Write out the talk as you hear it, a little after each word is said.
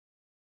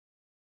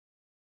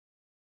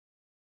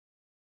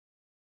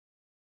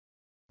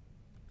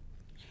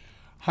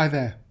Hi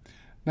there.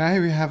 Now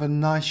here we have a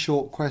nice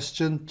short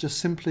question, just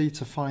simply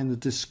to find the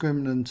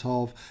discriminant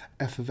of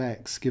f of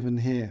x given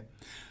here.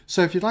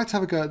 So if you'd like to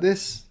have a go at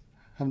this,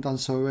 haven't done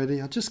so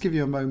already, I'll just give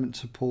you a moment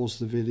to pause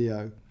the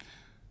video.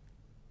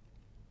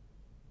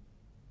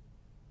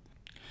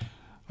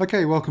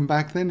 Okay, welcome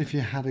back then if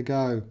you had a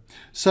go.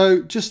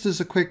 So just as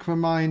a quick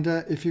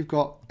reminder, if you've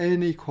got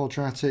any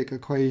quadratic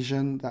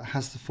equation that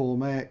has the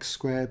form ax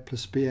squared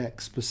plus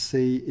bx plus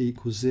c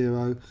equals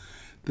 0,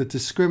 the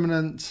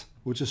discriminant,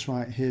 we'll just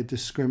write here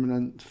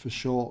discriminant for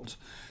short,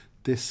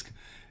 disc,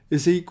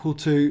 is equal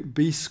to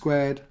b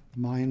squared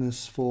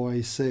minus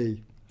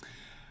 4ac.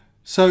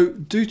 So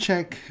do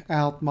check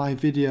out my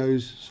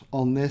videos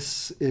on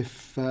this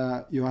if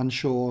you're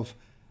unsure of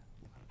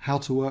how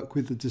to work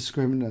with the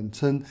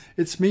discriminant and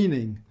its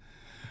meaning.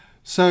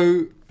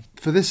 So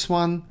for this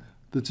one,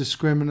 the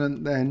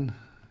discriminant then,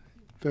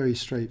 very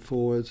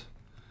straightforward.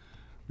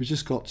 We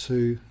just got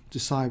to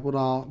decide what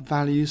our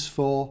values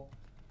for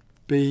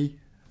b,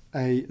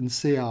 a and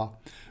c are.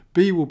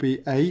 B will be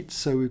 8,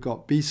 so we've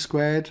got b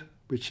squared,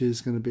 which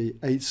is going to be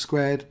 8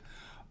 squared,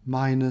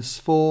 minus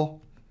 4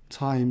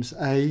 times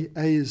a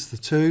is the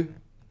 2,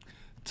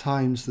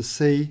 times the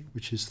c,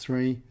 which is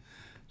 3.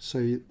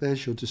 So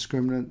there's your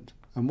discriminant.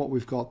 And what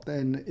we've got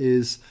then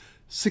is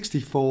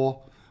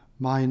 64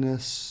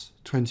 minus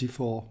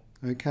 24,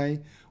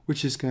 okay,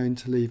 which is going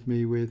to leave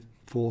me with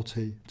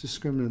 40.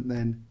 Discriminant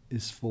then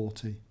is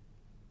 40.